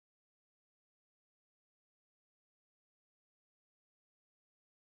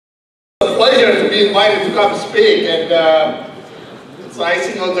to be invited to come speak, and it's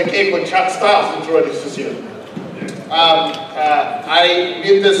icing on the cake when Chuck Stiles introduces you. I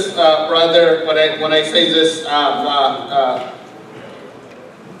mean this rather when I say this.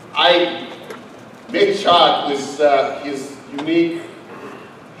 I met Chuck with his unique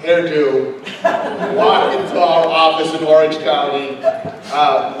hairdo walk into our office in Orange County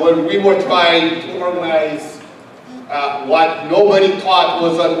when we were trying to organize what nobody thought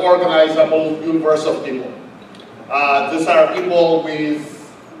was an organizable universe of people. These are people with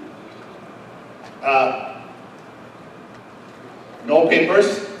no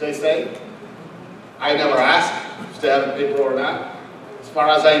papers, they say. I never asked if they have a paper or not. As far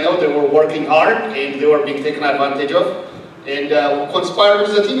as I know, they were working hard and they were being taken advantage of. And conspired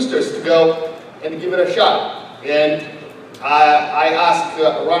with the Teamsters to go and give it a shot. And I asked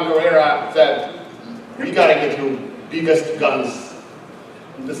Ron Herrera that we gotta get your biggest guns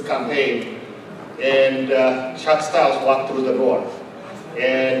in this campaign. And Chuck Stiles walked through the door.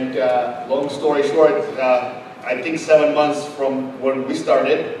 And long story short, I think 7 months from when we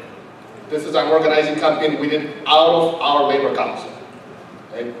started, this is an organizing campaign we did out of our labor council.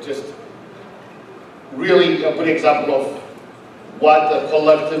 And just really a good example of what the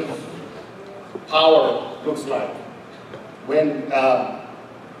collective power looks like. When a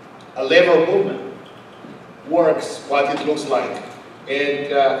labor movement works, what it looks like. And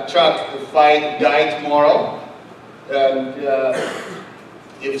Chuck, if I die tomorrow, and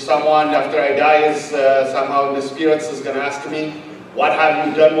if someone after I die is somehow in the spirits is going to ask me, what have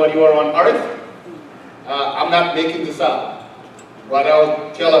you done when you were on earth? I'm not making this up. What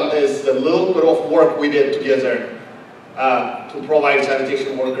I'll tell them is the little bit of work we did together to provide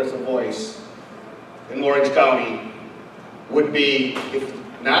sanitation workers a voice in Orange County would be, if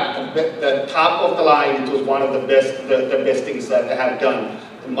not the top of the line, it was one of the best things that I have done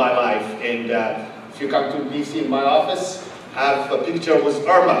in my life. And if you come to DC in my office, I have a picture with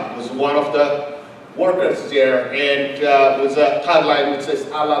Irma, who's one of the workers there, and with a tagline which says,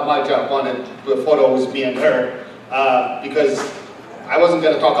 "Ala Baja," wanted the photo with me and her, because I wasn't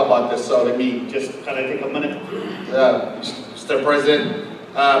going to talk about this, so let me just kind of take a minute. Mr. President,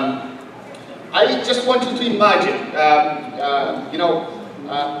 I just want you to imagine,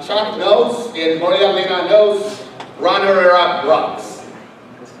 Chuck knows, and Maria Elena knows, Ron Herrera rocks.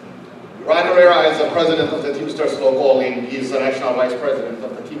 Ron Herrera is the president of the Teamsters local, and he's the national vice president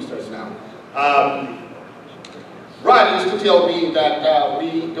of the Teamsters now. Ron used to tell me that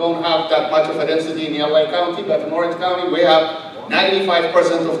we don't have that much of a density in LA County, but in Orange County we have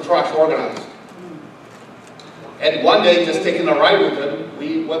 95% of trash organized. And one day, just taking a ride with him,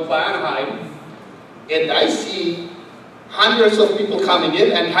 we went by Anaheim, and I see hundreds of people coming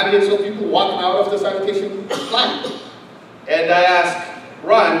in and hundreds of people walking out of the sanitation plant. And I asked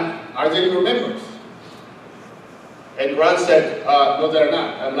Ron, are they your members? And Ron said, no, they're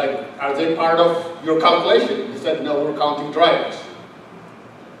not. I'm like, are they part of your calculation? He said, no, we're counting drivers.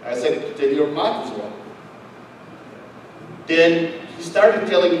 I said, then you're not as well. Then he started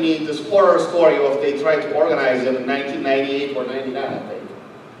telling me this horror story of they tried to organize them in 1998 or 99, I think.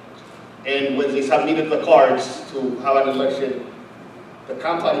 And when they submitted the cards to have an election, the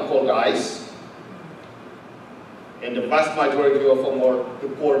company called ICE, and the vast majority of them were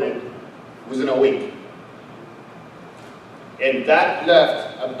deported within a week. And that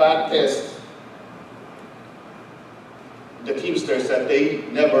left a bad taste in the Teamsters that they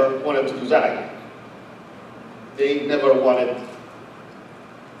never wanted to do that again. They never wanted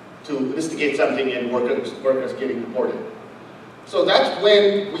to investigate something and workers getting deported. So that's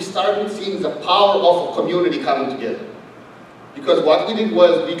when we started seeing the power of a community coming together. Because what we did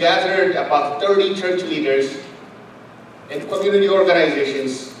was we gathered about 30 church leaders and community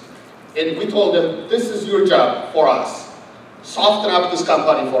organizations, and we told them, this is your job for us. Soften up this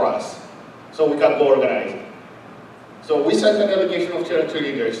company for us so we can go organize it. So we sent a delegation of church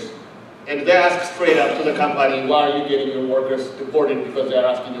leaders, and they asked straight up to the company, why are you getting your workers deported because they're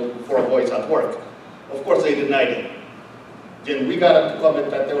asking you for a voice at work? Of course they denied it. Then we got them to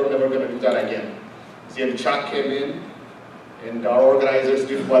comment that they were never going to do that again. Then Chuck came in, and our organizers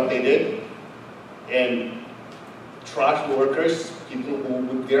did what they did, and trash workers, people who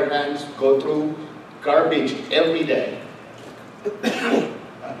with their hands go through garbage every day,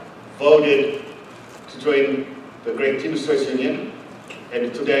 voted to join the great Teamsters Union,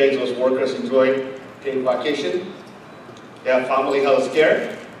 and today those workers enjoy paid vacation, they have family health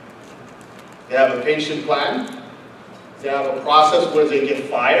care, they have a pension plan, they have a process where they get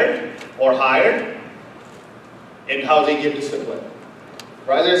fired or hired, and how they get disciplined.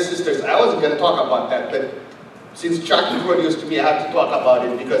 Brothers and sisters, I wasn't going to talk about that, but since Chuck introduced me, I have to talk about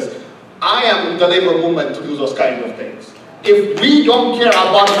it because I am in the labor movement to do those kind of things. If we don't care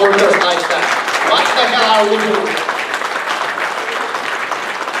about workers like that, what the hell are we doing?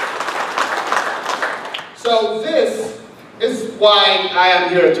 So this is why I am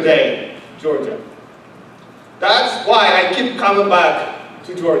here today, Georgia. That's why I keep coming back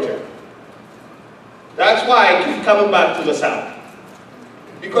to Georgia. That's why I keep coming back to the South.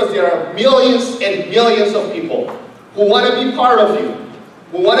 Because there are millions and millions of people who want to be part of you,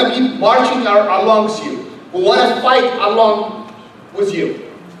 who want to be marching alongside you, who want to fight along with you.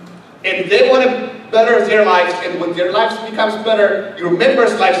 And they want to better their lives, and when their lives becomes better, your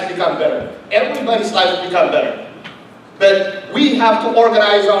members' lives become better. Everybody's lives become better. But we have to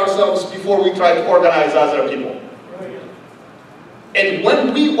organize ourselves before we try to organize other people. And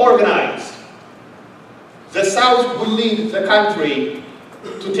when we organize, the South will lead the country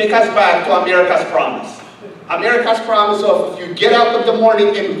to take us back to America's promise. America's promise of if you get up in the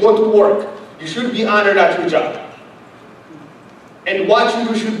morning and go to work, you should be honored at your job. And what you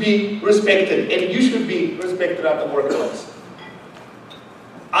do should be respected, and you should be respected at the workplace.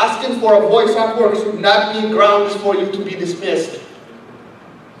 Asking for a voice at work should not be grounds for you to be dismissed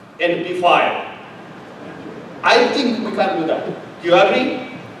and be fired. I think we can do that. Do you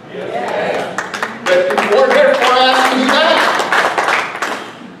agree? Yes. But in order for us to do that,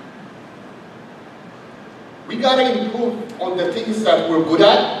 we gotta improve on the things that we're good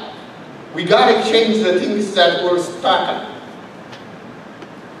at. We gotta change the things that we're stuck at.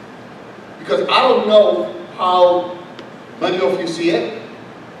 Because I don't know how many of you see it.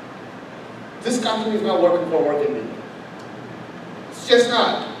 This country is not working for working people. It's just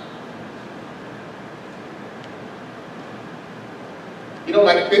not. You know,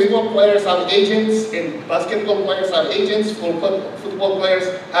 like baseball players have agents, and basketball players have agents, football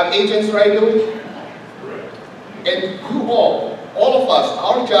players have agents, right, Louis? And you all of us,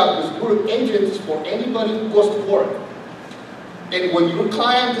 our job is we're agents for anybody who goes to work. And when your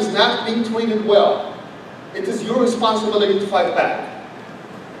client is not being treated well, it is your responsibility to fight back.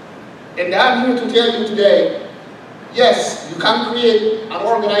 And I'm here to tell you today, yes, you can create an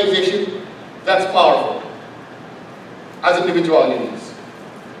organization that's powerful as individual unions.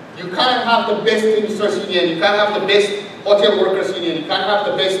 You can't have the best teamsters union, you can't have the best hotel workers union, you can't have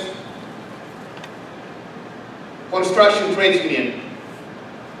the best construction trades union.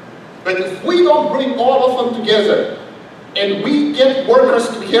 But if we don't bring all of them together, and we get workers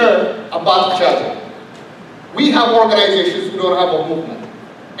to care about each other, we have organizations, we don't have a movement.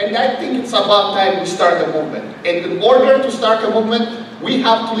 And I think it's about time we start a movement. And in order to start a movement, we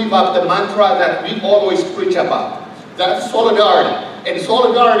have to live up the mantra that we always preach about. That's solidarity. And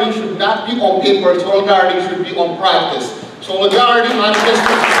solidarity should not be on paper, solidarity should be on practice. Solidarity manifests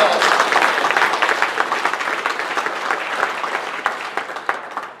itself.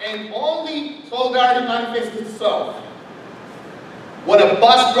 And only solidarity manifests itself when a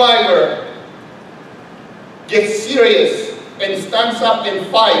bus driver gets serious and stands up and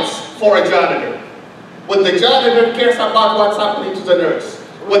fights for a janitor. When the janitor cares about what's happening to the nurse.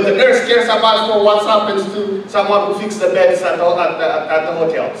 When the nurse cares about what's happens to someone who fixes the beds at the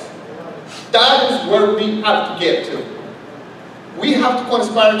hotels. That is where we have to get to. We have to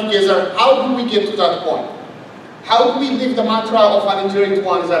conspire together. How do we get to that point? How do we live the mantra of an injury to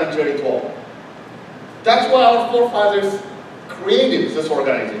one is an injury to all? That's why our forefathers created this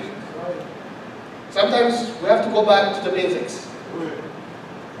organization. Sometimes we have to go back to the basics.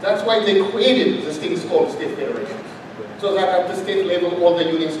 That's why they created this thing called state federations. So that at the state level, all the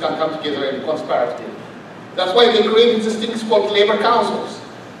unions can come together and conspire together. That's why they created this thing called labor councils.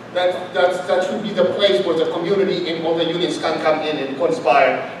 That should be the place where the community and all the unions can come in and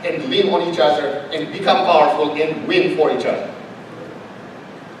conspire and lean on each other and become powerful and win for each other.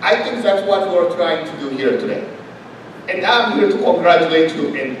 I think that's what we're trying to do here today. And I'm here to congratulate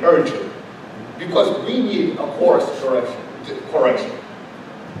you and urge you, because we need a course correction.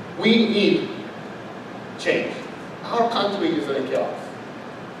 We need change. Our country is in a chaos.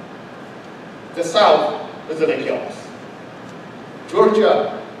 The South is in a chaos.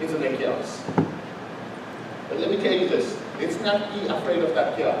 Georgia is in a chaos. But let me tell you this, let's not be afraid of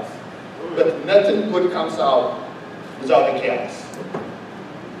that chaos. But nothing good comes out without a chaos.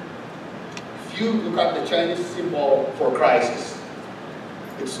 If you look at the Chinese symbol for crisis,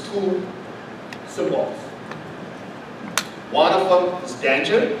 it's two symbols. One of them is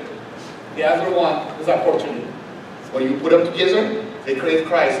danger, the other one is opportunity. When you put them together, they create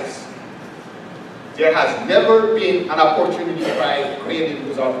crisis. There has never been an opportunity created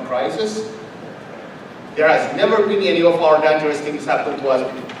without a crisis. There has never been any of our dangerous things happen to us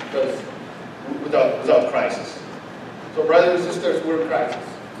without crisis. So brothers and sisters, we're in crisis.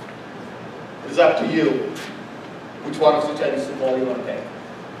 It is up to you which one of the Chinese symbol you want to take.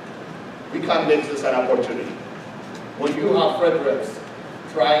 We can't make this an opportunity. When you have federals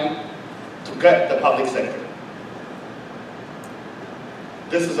trying to get the public sector,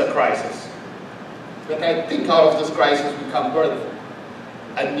 this is a crisis. But I think out of this crisis we can birth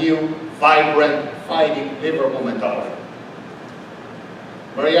a new, vibrant, fighting labor movement out of it.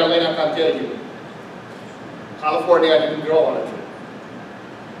 Maria Elena can tell you, California didn't grow on a tree.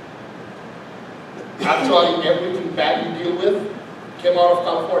 Actually, everything bad we deal with came out of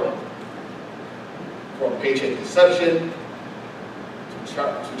California. From paycheck deception, to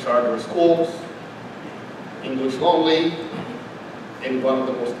charter schools, English only, and one of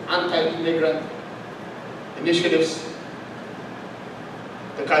the most anti-immigrant initiatives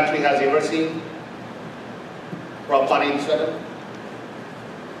the country has ever seen, Prop 187.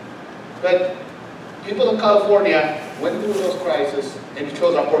 But people in California went through those crises and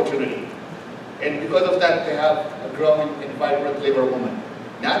chose opportunity. And because of that, they have a growing and vibrant labor movement.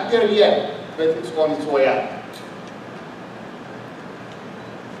 Not there yet, but it's on its way out.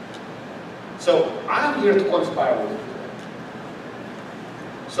 So I'm here to conspire with you today.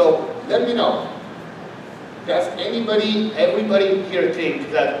 So let me know. Does everybody here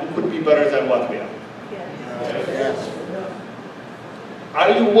think that we could be better than what we are? Yes.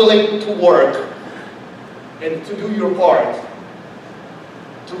 Are you willing to work and to do your part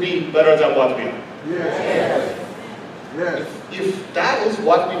to be better than what we are? Yes. Yes. If that is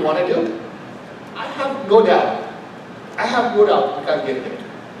what we want to do, I have no doubt we can get there.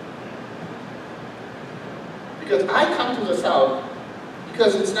 Because I come to the South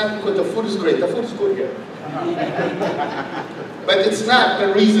because it's not because the food is great. The food is good here. But it's not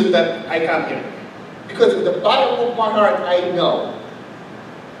the reason that I come here. Because in the bottom of my heart, I know,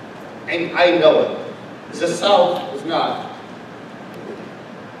 and I know it, the South is not,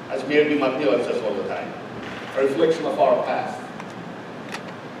 as Mary McNeil says all the time, a reflection of our past.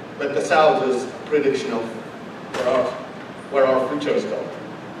 But the South is a prediction of where our future is going.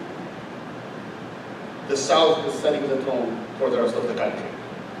 The South is setting the tone for the rest of the country.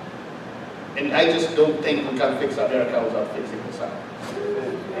 And I just don't think we can fix America without fixing the South.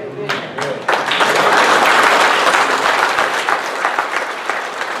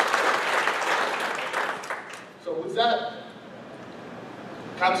 So with that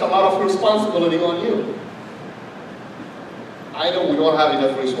comes a lot of responsibility on you. I know we don't have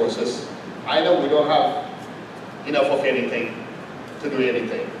enough resources. I know we don't have enough of anything to do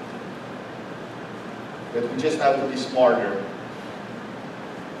anything. But we just have to be smarter.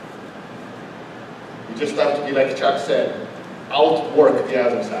 We just have to be, like Chuck said, outwork the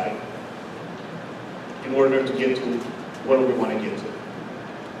other side in order to get to where we want to get to.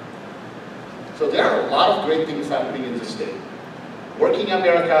 So there are a lot of great things happening in the state. Working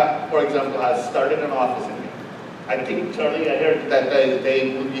America, for example, has started an office in here. I think, Charlie, I heard that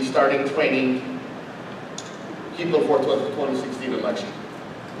they will be starting training people for the 2016 election.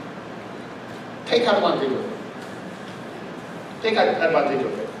 Take advantage of it. Take advantage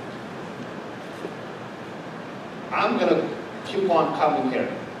of it. I'm going to keep on coming here.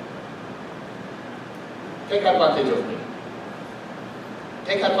 Take advantage of me.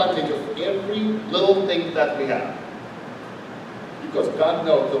 Take advantage of every little thing that we have. Because God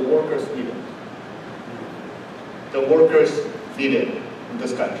knows the workers need it. The workers need it in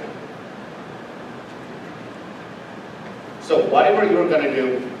this country. So whatever you're going to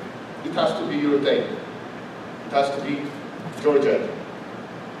do, it has to be your thing. It has to be Georgia.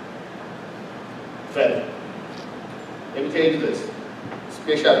 Fed. Let me tell you this.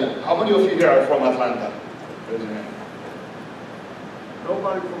 Especially, how many of you here are from Atlanta? Raise your hand.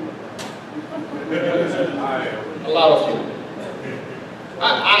 Nobody from A lot of you.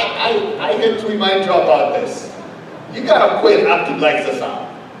 I hate to remind you about this. You gotta quit acting like the South.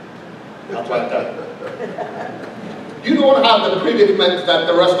 Atlanta. You don't have the predicament that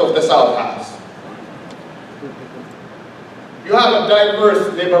the rest of the South has. You have a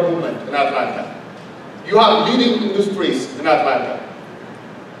diverse labor movement in Atlanta. You have leading industries in Atlanta.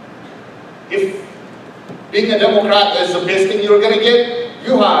 If being a Democrat is the best thing you're going to get,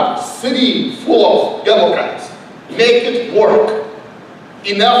 you have a city full of Democrats. Make it work.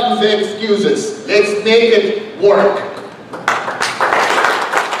 Enough with the excuses. Let's make it work.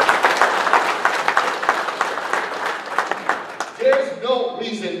 There's no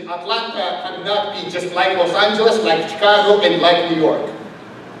reason Atlanta cannot be just like Los Angeles, like Chicago, and like New York.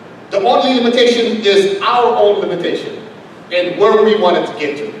 The only limitation is our own limitation and where we want it to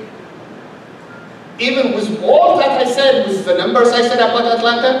get to. Even with all that I said, with the numbers I said about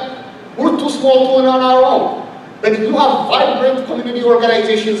Atlanta, we're too small to win on our own. But you have vibrant community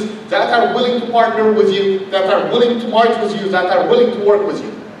organizations that are willing to partner with you, that are willing to march with you, that are willing to work with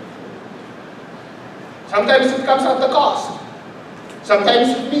you. Sometimes it comes at the cost. Sometimes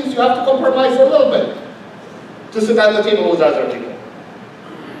it means you have to compromise a little bit to sit at the table with other people.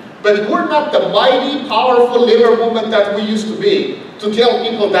 But we're not the mighty, powerful labor movement that we used to be, to tell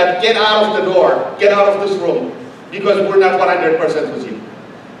people that get out of the door, get out of this room, because we're not 100% with you.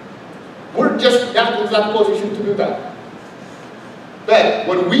 We're just not in that position to do that. But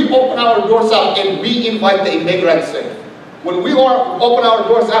when we open our doors up and we invite the immigrants in, when we open our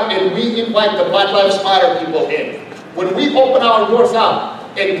doors up and we invite the Black Lives Matter people in, when we open our doors up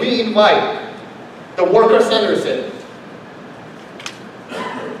and we invite the worker centers in,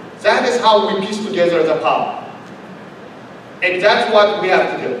 that is how we piece together the power. And that's what we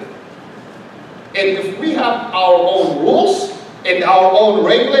have to do. And if we have our own rules and our own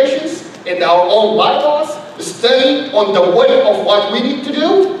regulations and our own bylaws, studying on the way of what we need to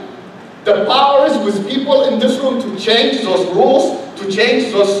do, the power is with people in this room to change those rules, to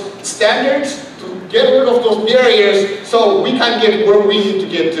change those standards, to get rid of those barriers so we can get where we need to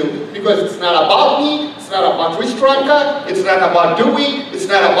get to. Because it's not about me, it's not about Rich Tranca, it's not about Dewey, it's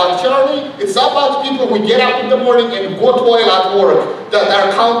not about Charlie, it's about people who get up in the morning and go toil at work that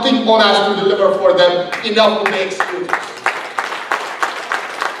are counting on us to deliver for them enough to make students.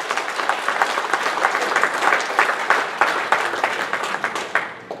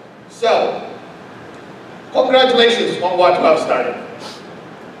 So, congratulations on what you have started.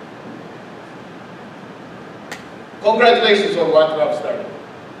 Congratulations on what you have started.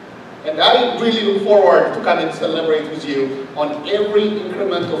 And I really look forward to come and celebrate with you on every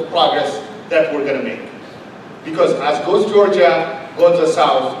increment of progress that we're going to make. Because as goes Georgia, goes the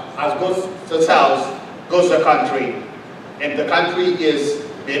South, as goes the South, goes the country. And the country is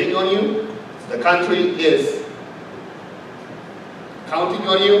betting on you. The country is counting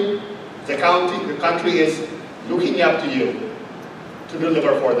on you. The country is looking up to you to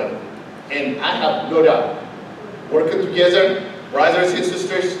deliver for them. And I have no doubt, working together, brothers and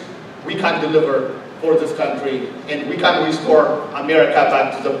sisters, we can deliver for this country and we can restore America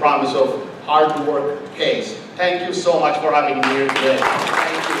back to the promise of hard work pays. Thank you so much for having me here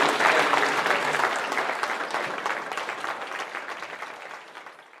today.